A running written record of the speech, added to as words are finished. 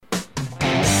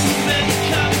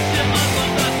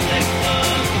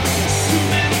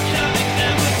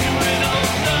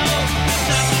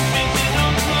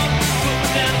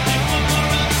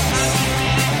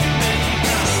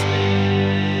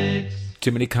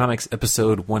Too Many Comics,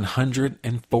 episode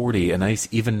 140. A nice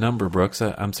even number, Brooks.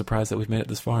 I'm surprised that we've made it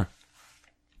this far.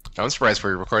 I'm surprised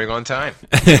we're recording on time.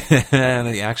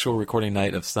 The actual recording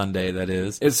night of Sunday, that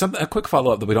is. It's a quick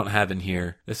follow-up that we don't have in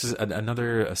here. This is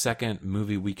a second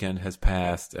movie weekend has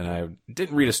passed, and I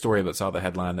didn't read a story but saw the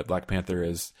headline that Black Panther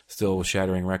is still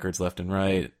shattering records left and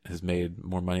right, has made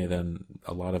more money than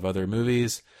a lot of other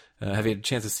movies. Have you had a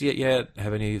chance to see it yet?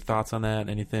 Have any thoughts on that?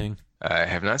 Anything? I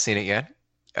have not seen it yet.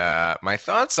 My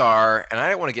thoughts are, and I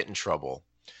don't want to get in trouble,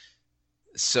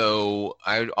 so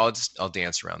I'll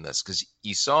dance around this, because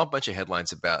you saw a bunch of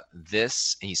headlines about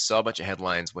this, and you saw a bunch of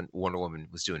headlines when Wonder Woman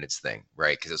was doing its thing,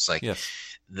 right? Because it's like, yes,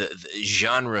 the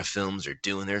genre films are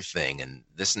doing their thing, and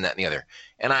this and that and the other.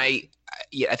 And I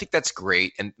think that's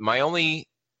great. And my only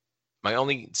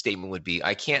statement would be,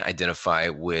 I can't identify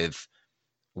with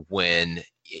when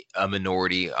a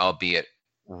minority, albeit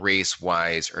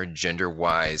race-wise or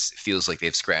gender-wise, feels like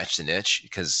they've scratched an itch,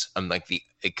 because I'm like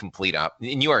a complete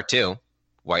and you are too.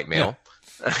 White male.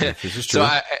 Yeah, this is true.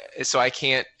 So I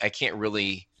can't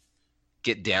really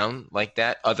get down like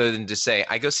that, other than to say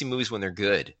I go see movies when they're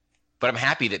good. But I'm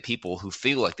happy that people who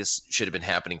feel like this should have been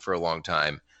happening for a long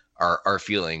time are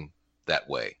feeling that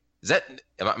way.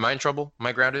 Am I in trouble? Am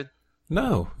I grounded?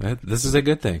 No, this is a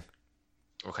good thing.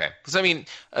 Okay. Because I mean,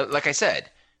 like I said,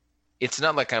 it's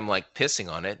not like I'm like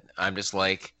pissing on it. I'm just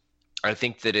like, I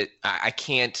think that I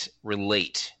can't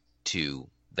relate to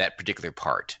that particular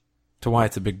part. To why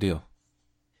it's a big deal.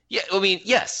 Yeah, I mean,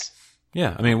 yes.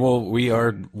 Yeah, I mean, well, we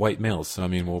are white males, so I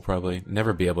mean, we'll probably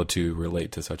never be able to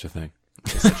relate to such a thing.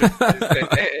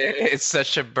 It's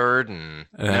such a burden.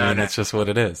 That's just what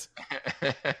it is.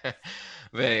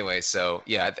 But anyway, so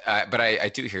yeah, but I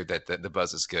do hear that the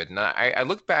buzz is good. And I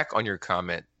look back on your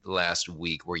comment last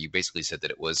week where you basically said that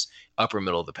it was upper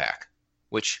middle of the pack,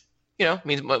 which,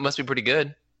 means it must be pretty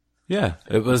good. Yeah,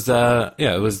 it was.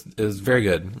 It was very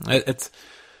good. I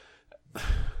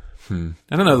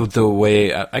don't know the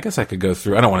way. I guess I could go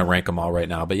through. I don't want to rank them all right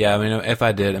now, but yeah, I mean, if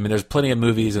I did, I mean, there's plenty of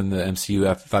movies in the MCU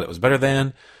I thought it was better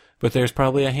than, but there's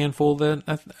probably a handful that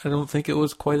I don't think it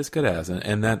was quite as good as,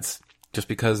 and that's just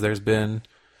because there's been,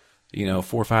 4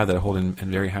 or 5 that I hold in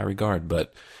very high regard.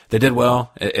 But they did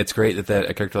well. It's great that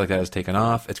a character like that is taken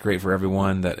off. It's great for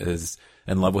everyone that is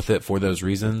in love with it for those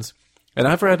reasons. And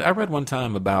I read one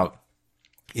time about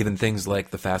even things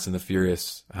like the Fast and the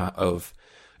Furious of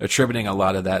attributing a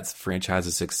lot of that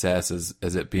franchise's success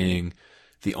as it being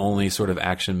the only sort of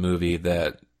action movie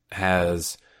that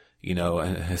has,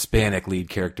 Hispanic lead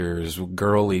characters,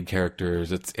 girl lead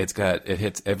characters. It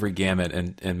hits every gamut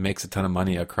and makes a ton of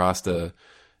money across a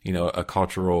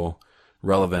cultural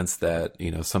relevance that,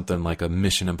 something like a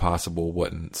Mission Impossible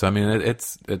wouldn't. So, I mean,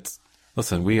 it's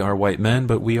listen, we are white men,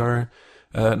 but we are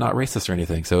not racist or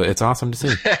anything. So it's awesome to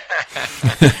see.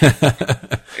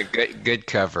 Good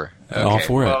cover. Okay, all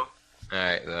for it. All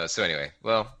right. So anyway,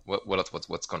 what else?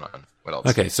 What's going on? What else?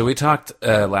 Okay, so we talked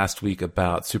last week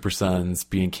about Super Sons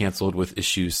being canceled with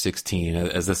issue 16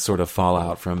 as this sort of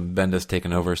fallout from Bendis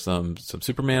taking over some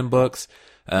Superman books.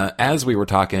 As we were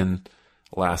talking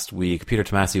last week, Peter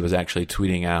Tomasi was actually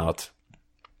tweeting out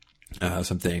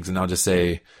some things, and I'll just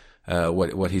say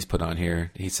what he's put on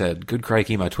here. He said, "Good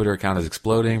crikey, my Twitter account is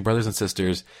exploding. Brothers and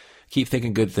sisters, keep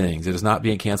thinking good things. It is not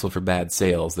being canceled for bad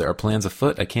sales. There are plans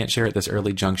afoot. I can't share at this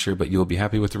early juncture, but you will be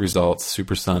happy with the results.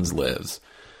 Super Sons lives."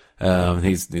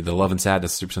 He's the love and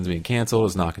sadness of Super Sons being canceled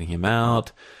is knocking him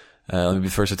out. Let me be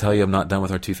first to tell you I'm not done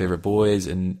with our 2 favorite boys,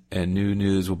 and new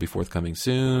news will be forthcoming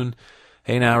soon.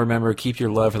 Hey, now remember, keep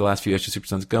your love for the last few issues of Super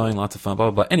Sons going. Lots of fun,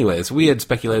 blah, blah, blah. Anyways, we had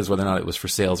speculated whether or not it was for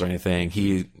sales or anything.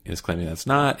 He is claiming that's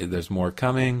not. There's more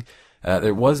coming.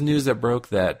 There was news that broke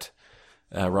that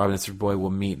Robin and Superboy will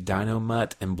meet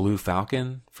Dynomutt and Blue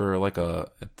Falcon for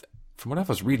from what I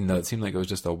was reading, though, it seemed like it was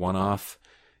just a one-off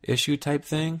issue type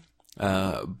thing.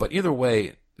 But either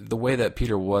way, the way that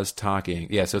Peter was talking,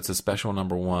 so it's a special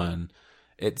number 1.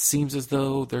 It seems as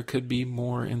though there could be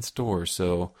more in store.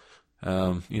 So,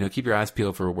 keep your eyes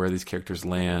peeled for where these characters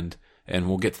land, and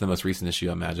we'll get to the most recent issue,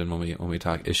 I imagine, when we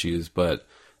talk issues. But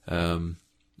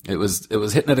it was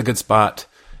hitting at a good spot,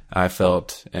 I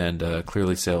felt, and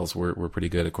clearly sales were pretty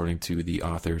good according to the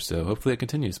author. So hopefully it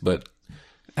continues. But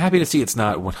happy to see it's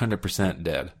not 100%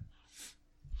 dead.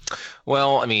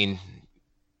 Well, I mean,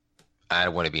 I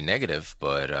don't want to be negative,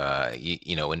 but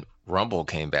when Rumble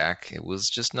came back, it was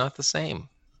just not the same.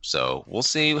 So we'll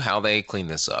see how they clean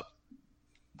this up.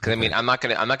 Because I mean, I'm not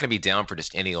gonna be down for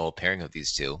just any old pairing of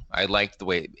these two. I liked the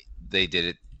way they did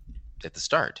it at the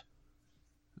start.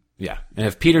 Yeah, and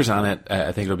if Peter's on it,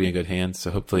 I think it'll be in good hands. So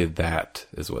hopefully that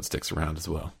is what sticks around as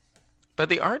well. But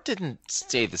the art didn't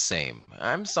stay the same.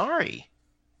 I'm sorry.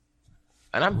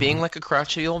 And I'm being like a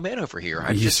crotchety old man over here.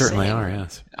 I'm You just certainly saying. are,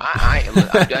 yes.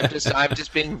 I'm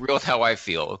just being real with how I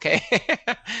feel, okay?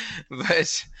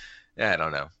 But I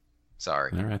don't know.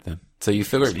 Sorry. All right then. So you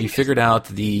figured out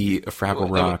the Fraggle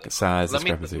Rock size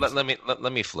discrepancies.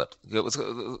 Let me flip. Let's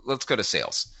go to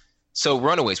sales. So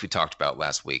Runaways we talked about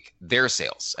last week, their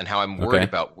sales and how I'm worried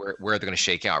about where they're going to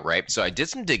shake out, right? So I did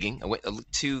some digging. I went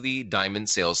to the Diamond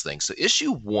sales thing. So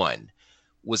issue 1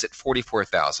 was at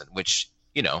 44,000, which,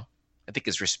 I think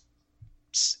is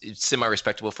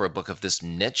semi-respectable for a book of this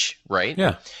niche, right?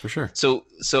 Yeah, for sure. So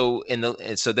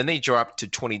then they dropped to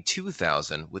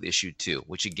 22,000 with issue 2,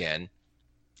 which again,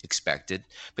 expected,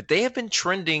 but they have been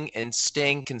trending and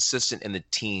staying consistent in the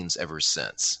teens ever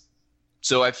since.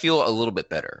 So I feel a little bit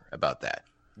better about that,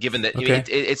 given that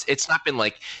it's not been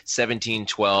like 17,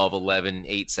 12, 11,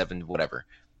 8, 7, whatever.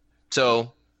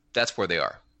 So that's where they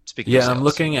are. Speaking of sales. I'm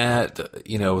looking at,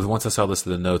 once I saw this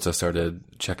in the notes, I started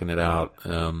checking it out.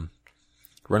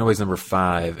 Runaways number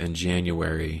 5 in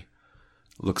January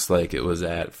looks like it was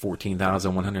at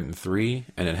 14,103,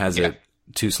 and it has it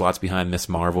 2 slots behind Miss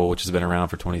Marvel, which has been around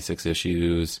for 26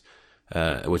 issues,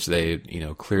 which they,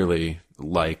 clearly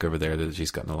like over there, that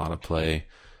she's gotten a lot of play.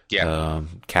 Yeah.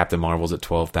 Captain Marvel's at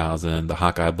 12,000. The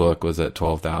Hawkeye book was at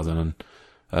 12,000.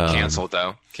 Canceled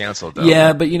though.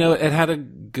 Yeah, but it had a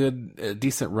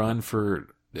decent run for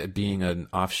it being an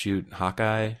offshoot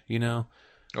Hawkeye.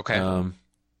 Okay.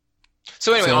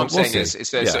 So anyway, all I'm saying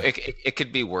is yeah. So it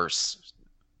could be worse.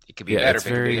 It could be better. It's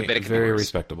very, but it could very be worse.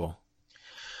 respectable.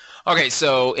 Okay,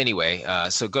 so anyway,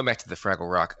 so going back to the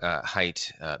Fraggle Rock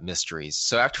height mysteries.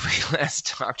 So after we last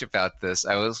talked about this,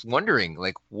 I was wondering,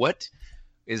 what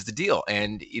is the deal?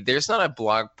 And there's not a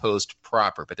blog post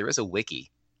proper, but there is a wiki,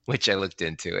 which I looked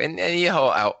into, and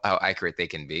how accurate they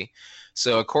can be.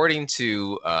 So according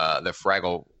to the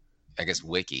Fraggle, I guess,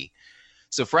 wiki,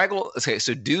 so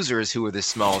Doozers, who are the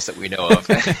smallest that we know of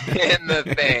in the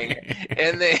thing,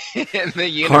 in the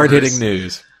universe. Hard-hitting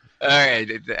news. All right,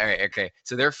 okay.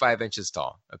 So they're 5 inches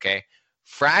tall, okay?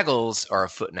 Fraggles are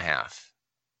 1.5 feet.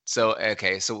 So,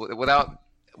 okay, so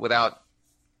without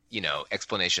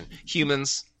explanation,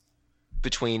 humans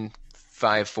between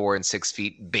 5'4" and 6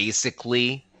 feet,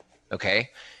 basically,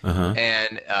 okay? Uh-huh.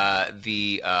 And I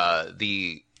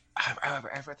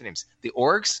forgot the names. The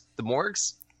Orgs, the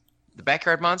Morgs, the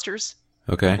Backyard Monsters,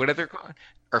 okay, whatever they're called,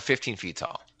 are 15 feet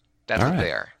tall. That's all what right.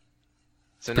 they are.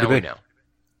 So now we know.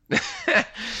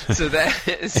 So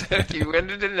if you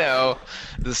wanted to know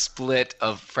the split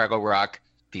of Fraggle Rock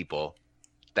people,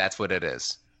 that's what it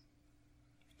is.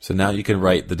 So now you can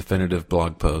write the definitive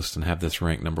blog post and have this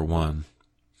rank number 1.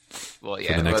 Well,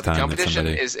 yeah, the competition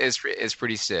is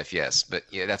pretty stiff, yes, but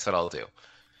yeah, that's what I'll do.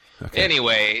 Okay.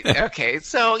 Anyway, okay,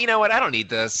 so you know what? I don't need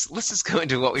this. Let's just go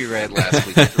into what we read last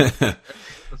week.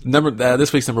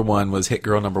 This week's number 1 was Hit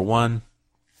Girl number 1.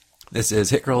 This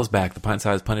is Hit Girl is back. The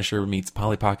pint-sized Punisher meets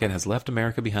Polly Pocket has left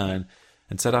America behind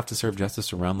and set off to serve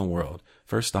justice around the world.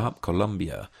 First stop,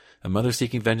 Colombia. A mother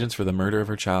seeking vengeance for the murder of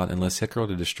her child enlists Hit Girl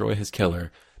to destroy his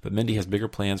killer, but Mindy has bigger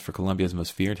plans for Colombia's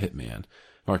most feared hitman.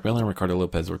 Mark Miller and Ricardo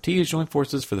Lopez Ortiz join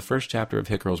forces for the first chapter of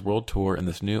Hit Girl's world tour in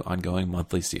this new ongoing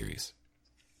monthly series.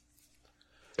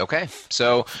 Okay,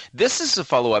 so this is a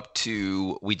follow-up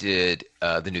to, we did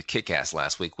the new Kick-Ass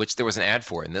last week, which there was an ad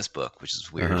for in this book, which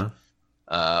is weird.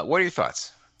 Uh-huh. What are your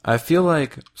thoughts? I feel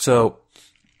like, so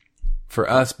for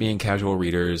us being casual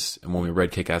readers, and when we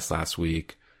read Kick-Ass last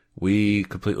week, we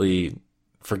completely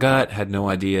forgot, had no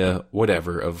idea,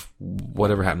 whatever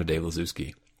happened to Dave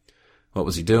Lazuski. What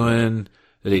was he doing?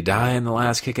 Did he die in the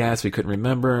last Kick-Ass? We couldn't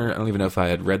remember. I don't even know if I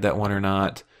had read that one or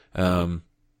not.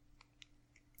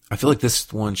 I feel like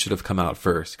this one should have come out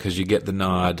first, because you get the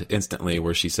nod instantly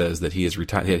where she says that he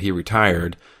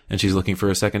retired, and she's looking for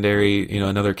a secondary,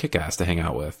 another Kick-Ass to hang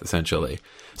out with, essentially.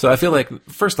 So I feel like,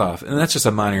 first off, and that's just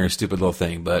a minor, stupid little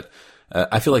thing, but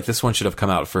I feel like this one should have come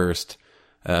out first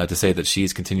to say that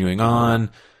she's continuing on,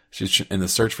 she's in the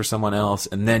search for someone else,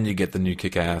 and then you get the new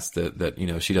Kick-Ass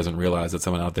that she doesn't realize that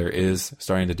someone out there is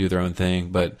starting to do their own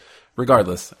thing. But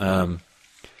regardless, I've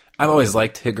always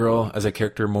liked Hit Girl as a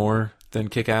character more than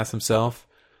Kick-Ass himself.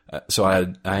 So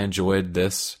I enjoyed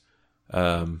this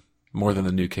more than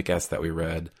the new Kick-Ass that we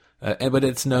read. But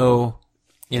it's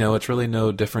it's really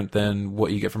no different than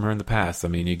what you get from her in the past. I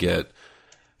mean, you get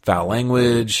foul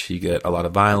language, you get a lot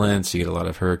of violence, you get a lot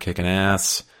of her kicking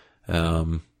ass,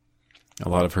 a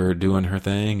lot of her doing her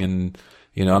thing. And,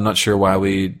 I'm not sure why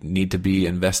we need to be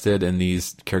invested in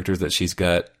these characters that she's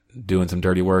got doing some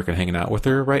dirty work and hanging out with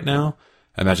her right now.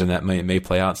 I imagine that may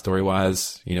play out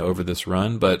story-wise, over this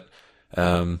run. But,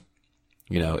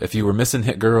 if you were missing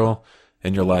Hit Girl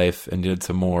in your life and did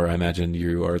some more, I imagine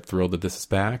you are thrilled that this is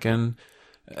back. And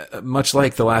much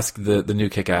like the new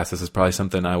Kick-Ass, this is probably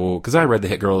something I will, because I read the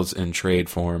Hit Girls in trade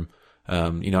form. I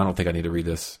don't think I need to read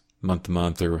this month to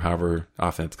month or however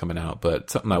often it's coming out, but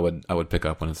something I would pick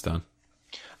up when it's done.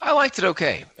 I liked it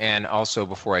okay. And also,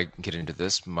 before I get into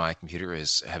this, my computer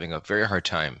is having a very hard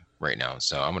time right now,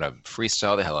 so I'm going to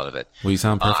freestyle the hell out of it. Well, you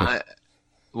sound perfect.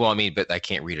 But I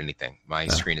can't read anything. My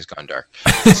screen has gone dark.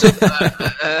 So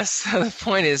the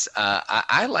point is,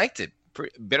 I liked it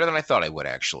better than I thought I would,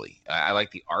 actually. I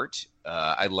liked the art.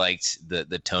 I liked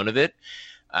the tone of it.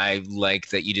 I like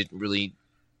that you didn't really...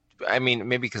 I mean,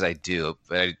 maybe because I do,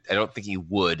 but I don't think you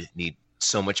would need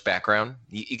so much background.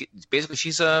 Basically,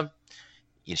 she's a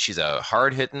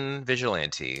hard-hitting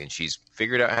vigilante, and she's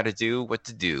figured out how to do what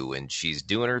to do, and she's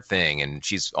doing her thing, and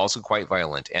she's also quite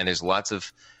violent, and there's lots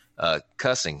of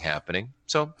cussing happening.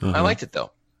 So I liked it,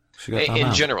 though.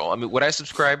 In general, I mean, would I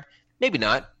subscribe? Maybe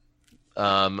not. But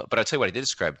I'll tell you what I did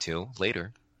subscribe to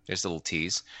later. There's a little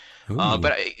tease.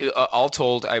 But all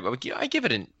told, I give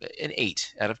it an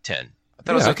 8 out of 10. I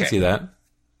thought it was okay. I can see that.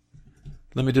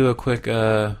 Let me do a quick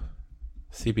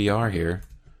CBR here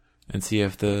and see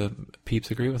if the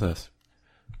peeps agree with us.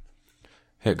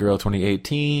 Hit Girl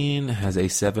 2018 has a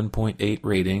 7.8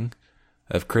 rating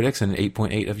of critics and an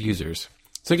 8.8 of users.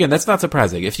 So again, that's not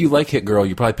surprising. If you like Hit Girl,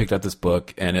 you probably picked up this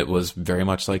book, and it was very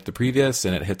much like the previous,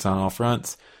 and it hits on all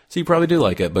fronts. So you probably do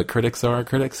like it, but critics are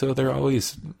critics, so they're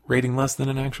always rating less than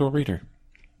an actual reader.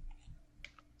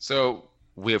 So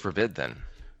we have forbid then.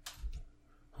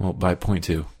 Well, by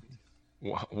 0.2.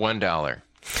 $1.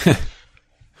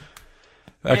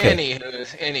 Okay.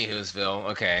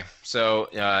 Anywho'sville. Okay. So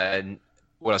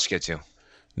what else you get to?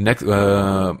 Next.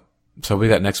 So we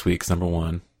got next week's number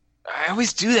 1. I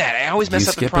always do that. I always mess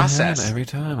up the process every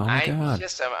time. Oh my god!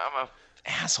 I'm an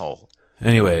asshole.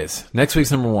 Anyways, next week's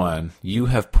number 1. You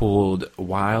have pulled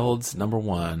Wild's number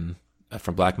 1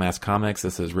 from Black Mass Comics.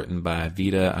 This is written by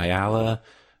Vita Ayala,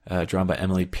 drawn by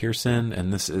Emily Pearson,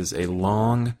 and this is a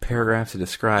long paragraph to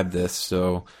describe this.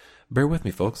 So bear with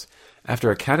me, folks.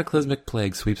 After a cataclysmic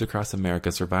plague sweeps across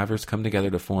America, survivors come together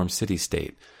to form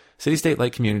City-State.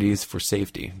 City-State-like communities for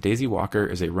safety. Daisy Walker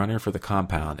is a runner for the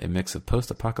Compound, a mix of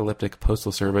post-apocalyptic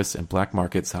postal service and black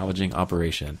market salvaging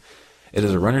operation. It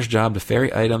is a runner's job to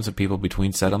ferry items and people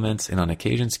between settlements and on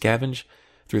occasion scavenge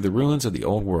through the ruins of the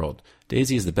old world.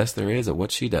 Daisy is the best there is at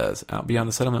what she does. Out beyond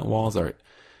the settlement walls are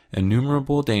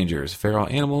innumerable dangers, feral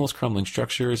animals, crumbling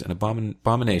structures, and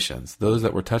abominations, those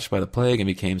that were touched by the plague and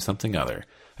became something other.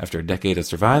 After a decade of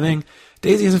surviving,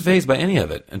 Daisy isn't fazed by any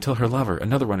of it until her lover,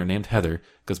 another runner named Heather,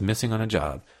 goes missing on a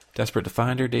job. Desperate to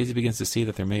find her, Daisy begins to see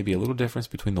that there may be a little difference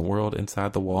between the world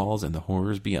inside the walls and the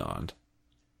horrors beyond.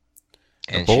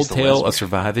 A bold tale of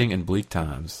surviving in bleak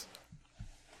times.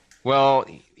 Well,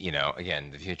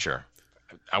 again, the future.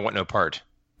 I want no part.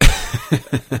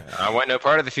 I want no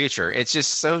part of the future. It's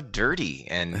just so dirty,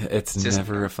 and it's just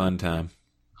never a fun time.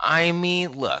 I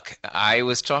mean, look, I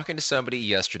was talking to somebody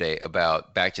yesterday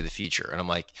about Back to the Future, and I'm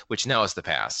like, which now is the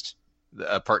past.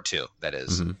 Part 2, that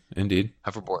is. Mm-hmm. Indeed.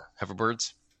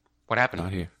 Hoverbirds? What happened?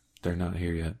 Not here. They're not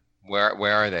here yet. Where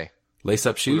are they? Lace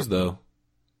up shoes, though.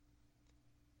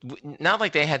 Not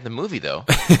like they had the movie, though.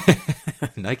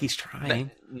 Nike's trying.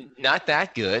 Not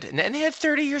that good. And they had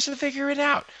 30 years to figure it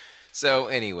out. So,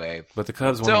 anyway. But the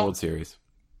Cubs won the World Series.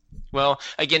 Well,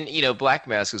 again, Black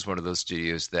Mask is one of those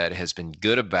studios that has been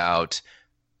good about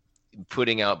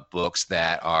putting out books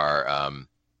that are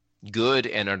good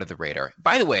and under the radar.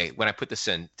 By the way, when I put this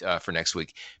in for next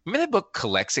week, remember that book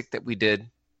Calexic that we did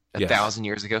 1,000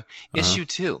 years ago? Issue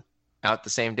 2, out the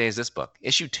same day as this book.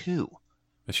 Issue 2.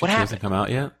 Issue 2 hasn't come out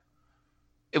yet?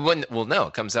 It wouldn't. Well, no,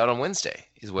 it comes out on Wednesday.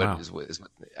 Wow.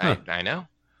 I know.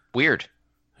 Weird.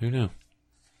 Who knew?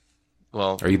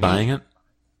 Well, are you buying it?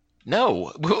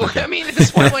 No. I mean, at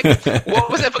this point, like, what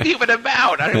was that book even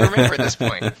about? I don't even remember at this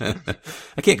point.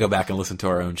 I can't go back and listen to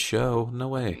our own show. No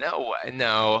way. No.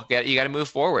 You got to move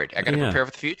forward. I got to prepare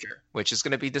for the future, which is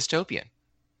going to be dystopian.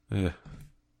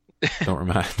 Don't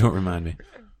remind me.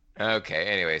 Okay.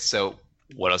 Anyway, so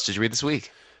what else did you read this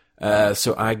week?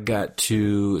 So I got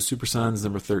to Super Sons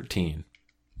number 13.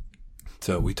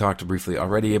 So we talked briefly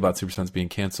already about Super Sons being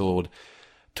canceled.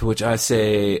 To which I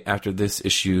say, after this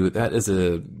issue, that is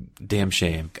a damn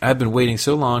shame. I've been waiting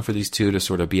so long for these two to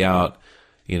sort of be out,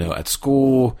 at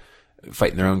school,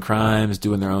 fighting their own crimes,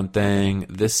 doing their own thing.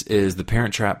 This is The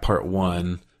Parent Trap Part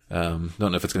 1. Don't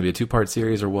know if it's going to be a 2-part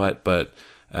series or what, but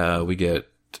we get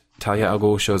Talia al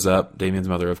Ghul shows up, Damien's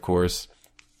mother, of course.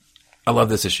 I love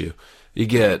this issue. You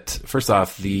get, first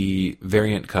off, the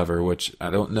variant cover, which I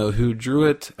don't know who drew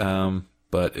it,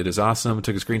 but it is awesome.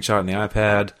 Took a screenshot on the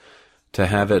iPad to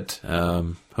have it.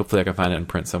 Hopefully I can find it in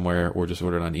print somewhere or just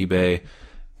order it on eBay.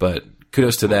 But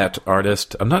kudos to that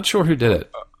artist. I'm not sure who did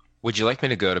it. Would you like me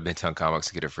to go to Midtown Comics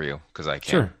and get it for you? Because I can.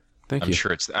 Sure. Thank you.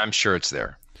 I'm sure it's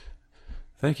there.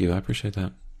 Thank you. I appreciate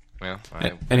that. Well,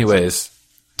 anyways,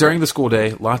 during the school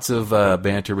day, lots of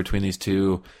banter between these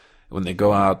two. When they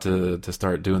go out to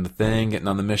start doing the thing, getting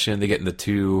on the mission, they get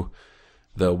in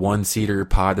the one-seater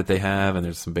pod that they have, and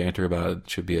there's some banter about it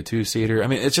should be a two-seater. I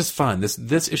mean, it's just fun.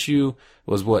 This issue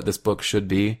was what this book should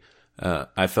be.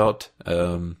 I felt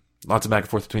lots of back and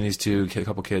forth between these two, a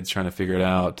couple kids trying to figure it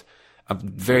out. I'm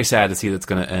very sad to see that's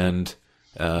going to end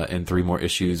in 3 more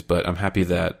issues, but I'm happy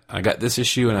that I got this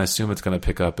issue, and I assume it's going to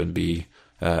pick up and be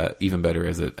even better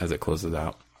as it closes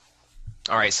out.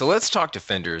 All right, so let's talk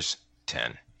Defenders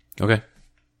 10. Okay.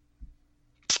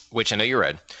 Which I know you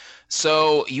read.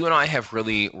 So you and I have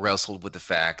really wrestled with the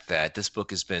fact that this book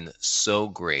has been so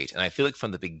great, and I feel like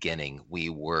from the beginning we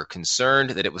were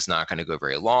concerned that it was not going to go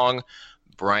very long.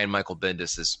 Brian Michael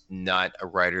Bendis is not a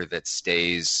writer that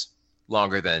stays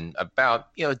longer than about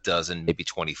a dozen, maybe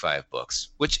 25 books,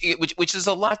 which is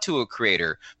a lot to a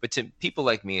creator, but to people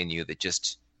like me and you that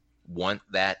just want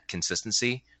that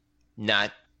consistency,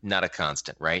 not a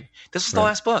constant, right? This was the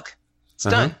last book. It's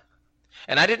done.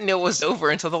 And I didn't know it was over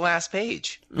until the last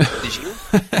page. Did you?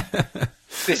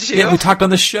 Did you? Yeah, we talked on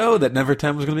the show that Never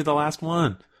 10 was going to be the last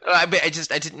one. I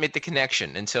didn't make the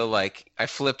connection until I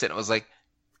flipped it and was like,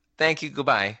 thank you,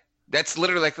 goodbye. That's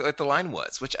literally like what the line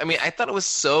was, which, I mean, I thought it was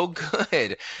so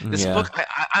good. This book,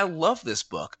 I love this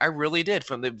book. I really did.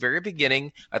 From the very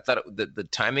beginning, I thought the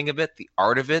timing of it, the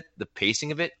art of it, the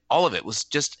pacing of it, all of it was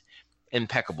just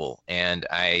impeccable. And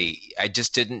I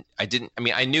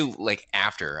mean, I knew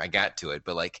after I got to it,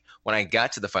 but when I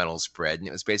got to the final spread and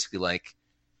it was basically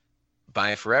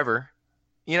bye forever,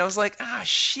 I was like,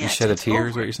 shit. You shed a tear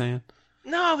is what you're saying?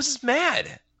 No, I was just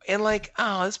mad. And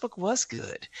this book was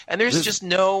good. And there's just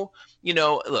no,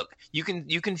 look, you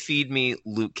can feed me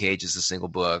Luke Cage as a single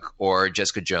book, or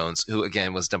Jessica Jones, who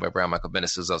again was done by Brian Michael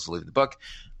Bendis, who's also leaving the book.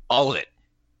 All of it.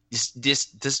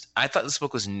 This I thought this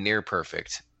book was near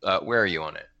perfect. Where are you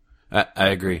on it? I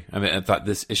agree. I mean, I thought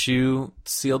this issue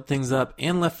sealed things up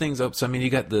and left things open. So I mean, you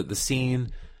got the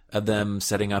scene of them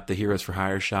setting up the Heroes for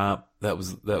Hire shop. That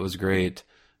was great.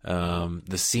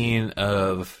 The scene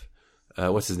of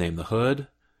what's his name, the Hood,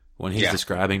 when he's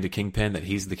describing to Kingpin that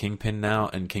he's the Kingpin now,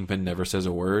 and Kingpin never says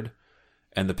a word,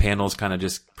 and the panels kind of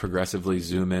just progressively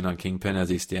zoom in on Kingpin as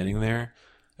he's standing there.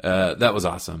 That was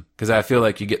awesome, because I feel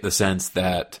like you get the sense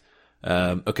that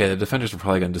the Defenders are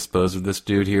probably going to dispose of this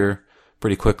dude here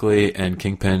pretty quickly, and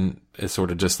Kingpin is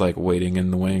sort of just waiting in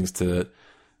the wings to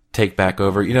take back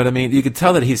over. You know what I mean? You could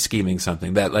tell that he's scheming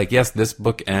something that yes, this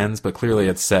book ends, but clearly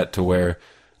it's set to where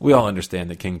we all understand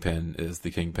that Kingpin is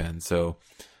the Kingpin. So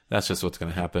that's just what's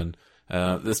going to happen.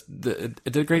 It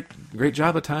did a great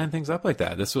job of tying things up like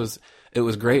that. It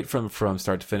was great from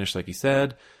start to finish, like you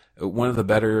said. One of the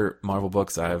better Marvel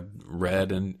books I've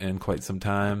read in quite some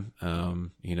time.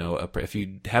 If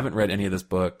you haven't read any of this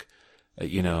book,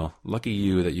 lucky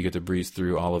you that you get to breeze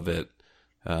through all of it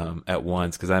at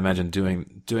once. Because I imagine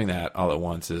doing that all at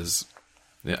once is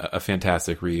a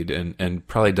fantastic read and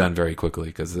probably done very quickly,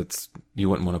 because you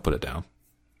wouldn't want to put it down.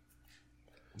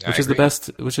 Which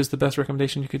is the best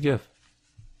recommendation you could give.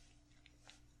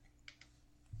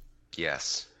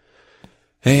 Yes.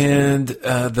 And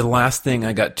the last thing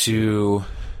I got to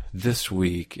this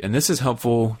week, and this is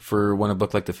helpful for when a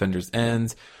book like Defenders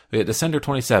ends. We had Descender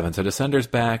 27, so Descender's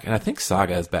back, and I think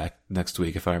Saga is back next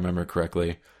week, if I remember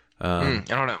correctly. I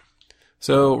don't know.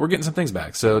 So we're getting some things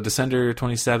back. So Descender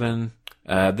 27,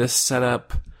 this set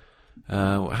up,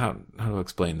 how do I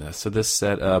explain this? So this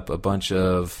set up a bunch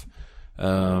of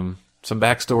some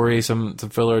backstory, some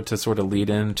filler to sort of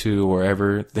lead into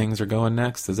wherever things are going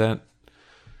next. Is that?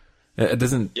 It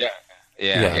doesn't. Yeah.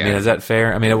 I mean, is that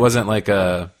fair? I mean, it wasn't like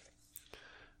a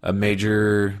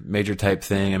major type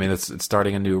thing. I mean, it's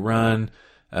starting a new run.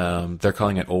 They're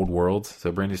calling it Old Worlds.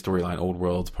 So brand new storyline, Old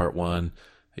Worlds Part 1.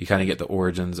 You kind of get the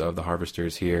origins of the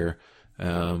Harvesters here.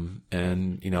 And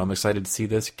I'm excited to see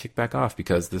this kick back off,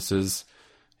 because this is,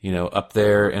 up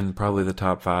there in probably the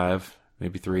top 5,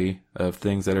 maybe 3 of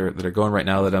things that are going right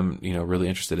now that I'm, really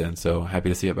interested in. So happy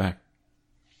to see it back.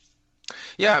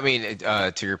 Yeah, I mean,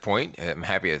 to your point, I'm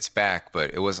happy it's back,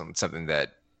 but it wasn't something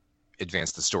that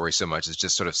advanced the story so much. It's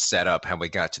just sort of set up how we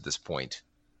got to this point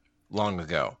long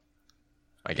ago,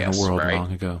 I guess. In a world right?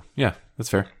 long ago. Yeah, that's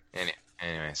fair.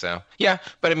 Anyway, so yeah,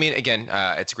 but I mean, again,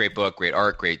 it's a great book, great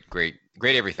art, great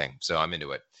everything. So I'm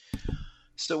into it.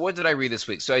 So what did I read this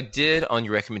week? So I did, on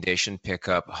your recommendation, pick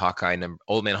up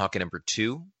Old Man Hawkeye number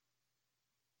 2.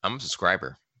 I'm a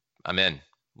subscriber. I'm in.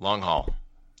 Long haul.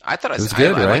 I thought It was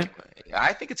good, right?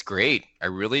 I think it's great. I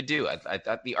really do. I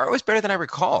thought the art was better than I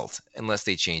recalled, unless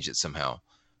they changed it somehow.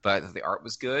 But I thought the art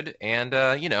was good, and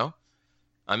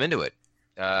I'm into it.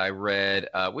 I read,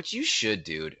 which you should,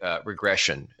 dude,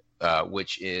 Regression,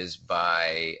 which is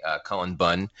by Cullen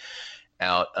Bunn,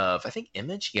 out of, I think,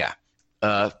 Image. Yeah.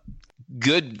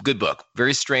 Good book.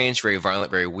 Very strange, very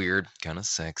violent, very weird, kind of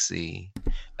sexy.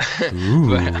 But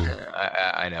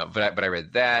I know. But I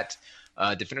read that.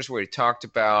 Defenders we already talked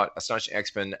about. Astonishing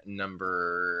X-Men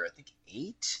number, I think,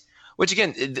 8. Which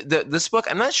again, this book,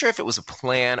 I'm not sure if it was a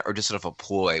plan or just sort of a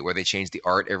ploy where they changed the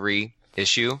art every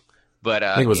issue. But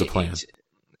I think it was a plan.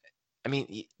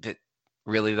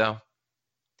 Really though,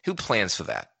 who plans for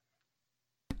that?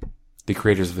 The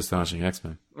creators of Astonishing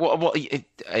X-Men. Well,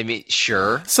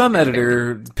 sure. Some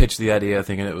editor pitched the idea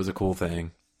thinking it was a cool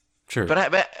thing. Sure, but I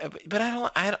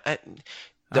don't.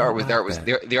 The art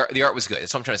was good.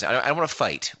 That's what I'm trying to say. I don't want to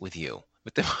fight with you.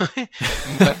 There's nothing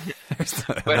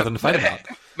to fight about.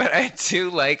 But I do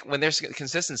like when there's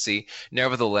consistency.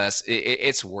 Nevertheless,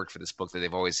 it's worked for this book that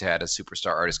they've always had a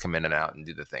superstar artist come in and out and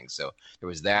do the thing. So there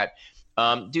was that.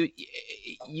 Dude,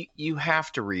 you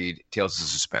have to read Tales of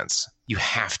Suspense. You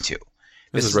have to.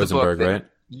 This is Rosenberg, right?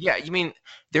 Yeah, you mean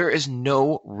there is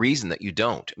no reason that you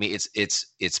don't. I mean,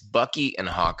 it's Bucky and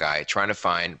Hawkeye trying to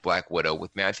find Black Widow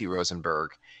with Matthew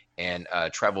Rosenberg and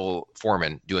Trevor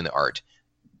Foreman doing the art.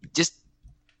 Just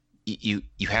you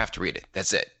have to read it.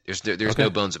 That's it. There's okay. No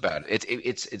bones about it.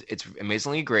 It's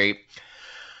amazingly great.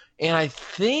 And I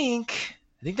think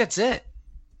that's it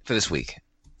for this week.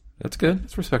 That's good.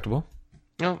 It's respectable.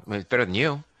 No, it's better than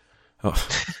you. Oh,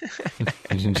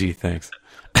 gee, thanks.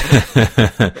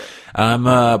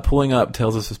 I'm pulling up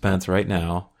Tales of Suspense right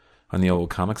now on the old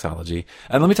Comixology.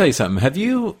 And let me tell you something. Have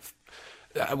you...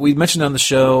 we mentioned on the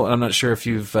show, I'm not sure if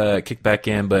you've kicked back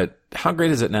in, but how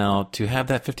great is it now to have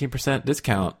that 15%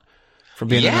 discount from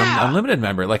being an unlimited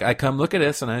member? Like, I come look at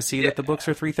this and I see that the books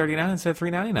are $3.39 instead of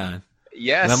 $3.99.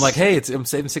 Yes. And I'm like, hey, I'm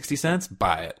saving 60 cents.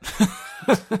 Buy it.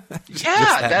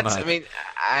 Yeah.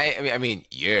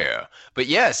 But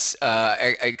yes,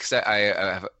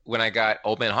 when I got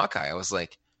Old Man Hawkeye, I was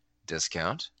like,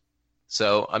 discount.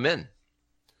 So I'm in.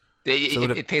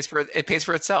 It pays for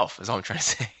itself, is all I'm trying to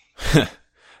say.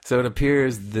 So it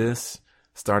appears this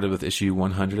started with issue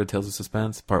 100 of Tales of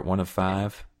Suspense, part 1 of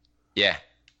 5. Yeah.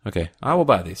 Okay, I will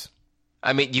buy these.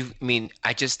 I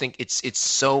just think it's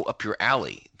so up your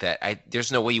alley that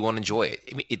there's no way you won't enjoy it.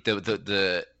 I mean,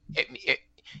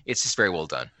 it's just very well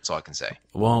done. That's all I can say.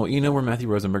 Well, we're Matthew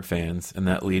Rosenberg fans, and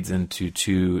that leads into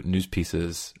 2 news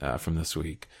pieces from this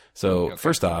week. So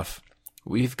First off,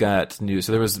 we've got news.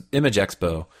 So there was Image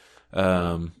Expo.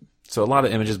 So a lot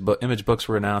of image books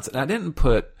were announced, and I didn't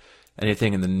put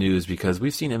anything in the news because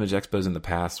we've seen Image Expos in the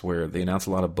past where they announce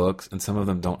a lot of books, and some of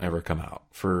them don't ever come out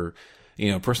for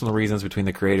personal reasons between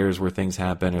the creators where things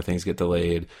happen or things get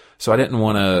delayed. So I didn't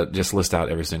want to just list out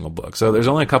every single book. So there's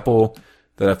only a couple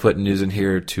that I've put news in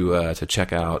here to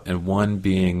check out, and one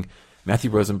being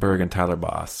Matthew Rosenberg and Tyler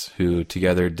Boss, who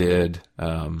together did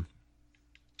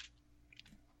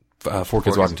Four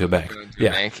Kids Walking to a Bank.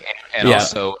 And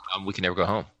also We Can Never Go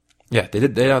Home. Yeah, they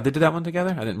did that one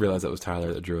together? I didn't realize that was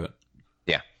Tyler that drew it.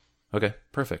 Yeah. Okay,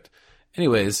 perfect.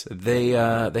 Anyways, they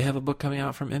have a book coming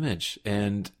out from Image,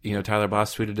 and Tyler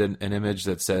Boss tweeted an image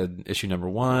that said issue number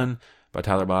 1 by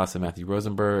Tyler Boss and Matthew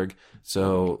Rosenberg.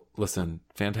 So listen,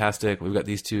 fantastic. We've got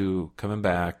these 2 coming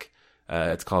back.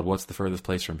 It's called What's the Furthest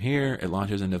Place from Here? It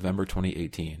launches in November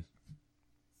 2018.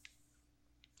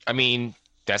 I mean,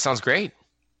 that sounds great.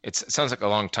 It sounds like a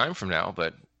long time from now,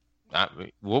 but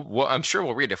I'm sure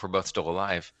we'll read it if we're both still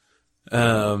alive.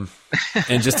 And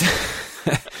just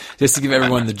just to give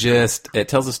everyone the gist, it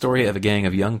tells the story of a gang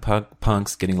of young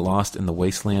punks getting lost in the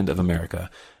wasteland of America.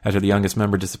 After the youngest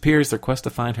member disappears, their quest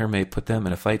to find her may put them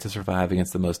in a fight to survive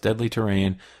against the most deadly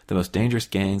terrain, the most dangerous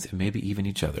gangs, and maybe even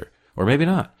each other. Or maybe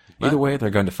not. Either way, they're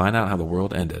going to find out how the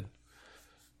world ended.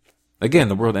 Again,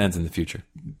 the world ends in the future.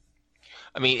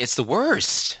 I mean, it's the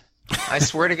worst. I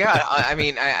swear to God. I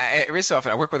every so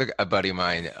often I work with a buddy of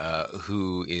mine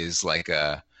who is like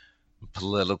a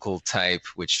political type,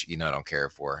 which I don't care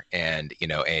for, and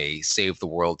a save the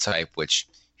world type, which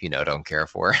don't care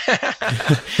for.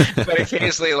 But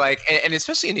occasionally, and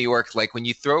especially in New York, like when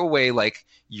you throw away like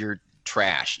your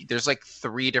trash, there's like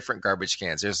 3 different garbage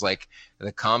cans. There's like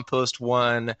the compost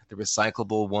one, the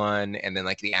recyclable one, and then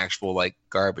like the actual like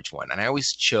garbage one. And I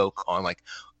always choke on like,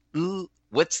 ooh,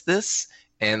 what's this?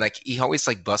 And like he always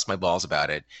like busts my balls about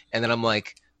it. And then I'm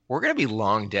like, we're gonna be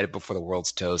long dead before the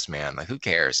world's toast, man. Like, who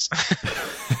cares?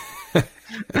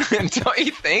 Don't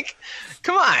you think?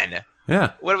 Come on.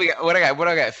 Yeah. What do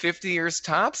I got? 50 years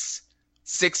tops.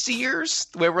 60 years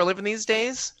the way we're living these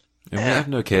days. And we have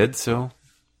no kids, so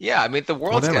yeah. I mean, the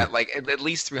world's whatever. got like at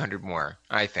least 300 more.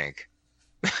 I think.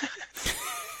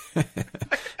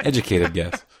 Educated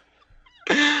guess.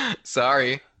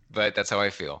 Sorry, but that's how I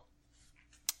feel.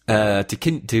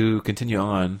 To continue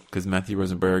on, because Matthew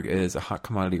Rosenberg is a hot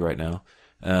commodity right now.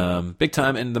 Big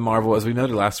time in the Marvel, as we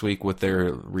noted last week with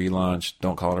their relaunch.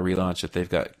 Don't call it a relaunch that they've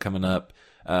got coming up.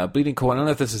 Bleeding Cool. I don't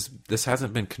know if this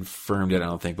hasn't been confirmed yet. I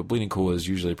don't think, but Bleeding Cool is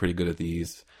usually pretty good at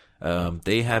these.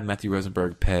 They have Matthew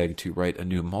Rosenberg pegged to write a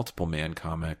new Multiple Man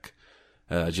comic.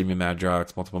 Jimmy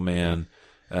Madrox, Multiple Man.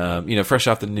 Fresh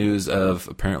off the news of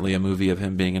apparently a movie of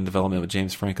him being in development with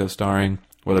James Franco starring.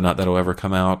 Whether or not that'll ever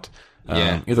come out.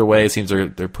 Either way, it seems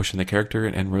they're pushing the character,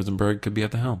 and Rosenberg could be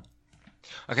at the helm.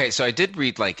 Okay, so I did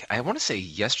read, like, I want to say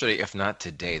yesterday, if not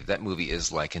today, that movie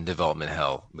is like in development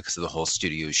hell because of the whole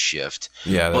studio shift.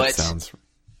 Yeah, that sounds.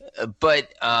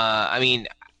 But I mean,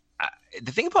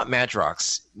 the thing about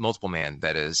Madrox, Multiple Man,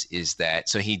 that is that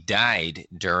so he died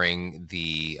during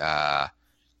the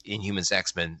Inhumans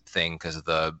X-Men thing because of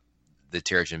the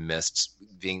Terrigen Mists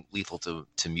being lethal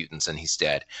to mutants, and he's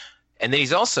dead. And then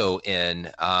he's also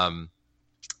in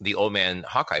the Old Man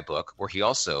Hawkeye book, where he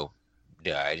also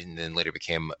died and then later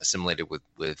became assimilated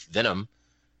with Venom.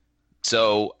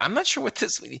 So I'm not sure what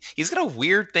this... He's got a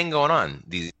weird thing going on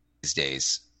these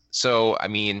days. So, I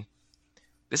mean,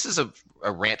 this is a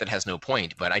rant that has no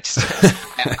point, but I just...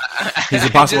 He's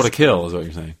impossible to kill, is what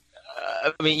you're saying.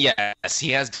 I mean, yes,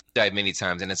 he has died many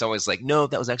times, and it's always like, no,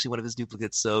 that was actually one of his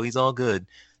duplicates, so he's all good.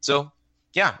 So...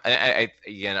 yeah,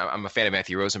 I'm a fan of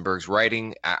Matthew Rosenberg's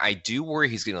writing. I do worry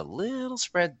he's getting a little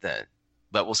spread thin,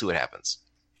 but we'll see what happens.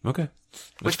 Okay.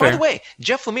 Which, by the way,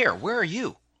 Jeff Lemire, where are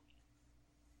you?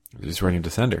 He's writing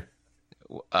Descender.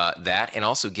 That, and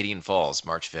also Gideon Falls,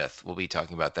 March 5th. We'll be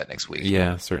talking about that next week.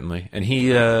 Yeah, certainly. And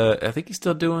he, I think he's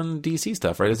still doing DC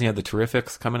stuff, right? Doesn't he have the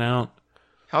Terrifics coming out?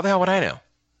 How the hell would I know?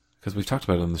 Because we've talked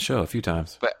about it on the show a few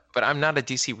times. But I'm not a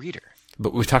DC reader.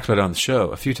 But we've talked about it on the show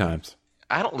a few times.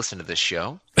 I don't listen to this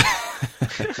show.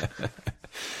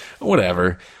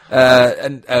 Whatever.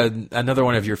 And another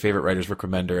one of your favorite writers, Rick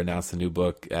Remender, announced a new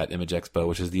book at Image Expo,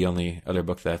 which is the only other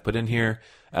book that I've put in here.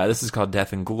 This is called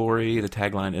Death and Glory. The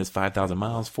tagline is 5,000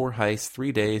 miles, 4 heists,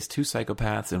 3 days, 2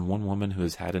 psychopaths, and 1 woman who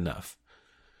has had enough.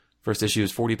 First issue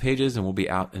is 40 pages and will be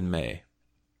out in May.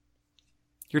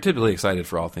 You're typically excited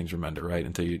for all things Remender, right?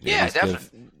 Until you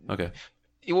definitely. Okay.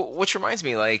 Which reminds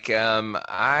me, like,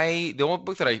 the only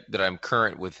book that I'm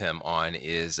current with him on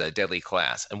is Deadly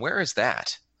Class. And where is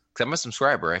that? Because I'm a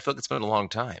subscriber. I feel like it's been a long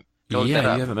time. Yeah, you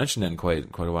haven't mentioned it in quite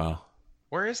a while.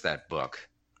 Where is that book?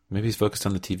 Maybe he's focused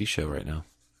on the TV show right now.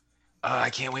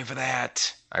 I can't wait for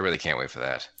that. I really can't wait for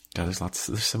that. God, we're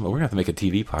gonna have to make a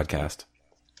TV podcast.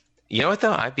 You know what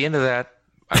though? I'd be into that.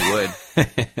 I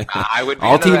would. I would be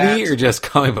all into TV that. or just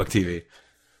comic book TV?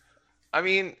 I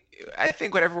mean, I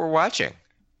think whatever we're watching.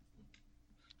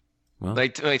 Well,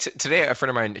 like today, a friend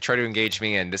of mine tried to engage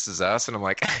me in This Is Us, and I'm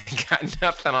like, I got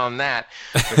nothing on that.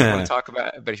 But if you want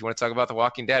to talk about The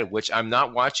Walking Dead, which I'm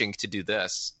not watching to do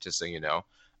this, just so you know,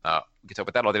 we can talk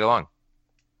about that all day long.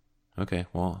 Okay,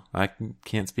 well, I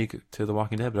can't speak to The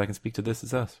Walking Dead, but I can speak to This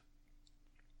Is Us.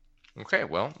 Okay,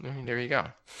 well, there you go.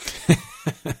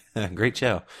 Great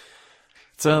show.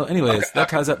 So, anyways, that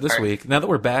ties up this week. Now that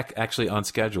we're back actually on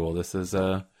schedule, this is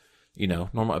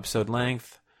normal episode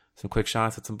length. Some quick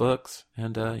shots at some books,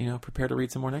 and prepare to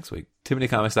read some more next week.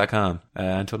 TooManyComics.com.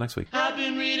 Until next week.